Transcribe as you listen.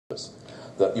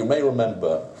that you may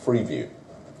remember Freeview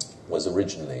was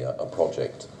originally a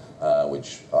project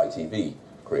which ITV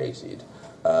created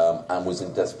and was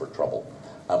in desperate trouble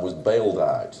and was bailed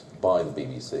out by the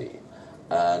BBC.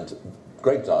 And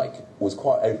Greg Dyke was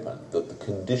quite open that the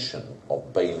condition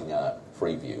of bailing out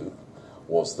Freeview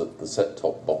was that the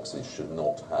set-top boxes should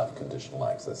not have conditional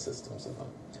access systems in them.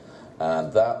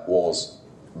 And that was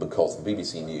because the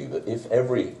BBC knew that if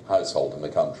every household in the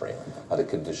country had a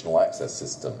conditional access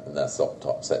system in their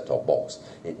set-top box,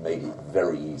 it made it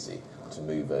very easy to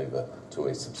move over to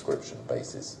a subscription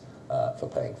basis for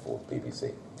paying for the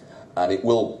BBC. And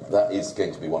that is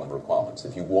going to be one of the requirements.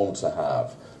 If you want to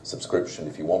have subscription,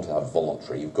 if you want to have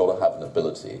voluntary, you've got to have an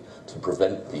ability to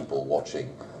prevent people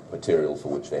watching material for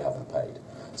which they haven't paid.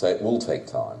 So it will take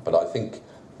time, but I think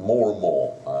more and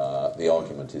more the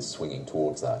argument is swinging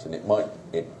towards that, and it might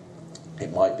be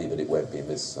that it won't be in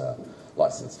this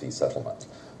licence fee settlement.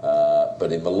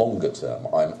 But in the longer term,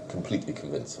 I'm completely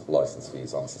convinced that licence fee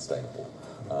is unsustainable,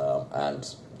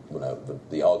 and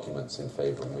the arguments in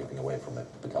favour of moving away from it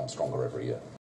become stronger every year.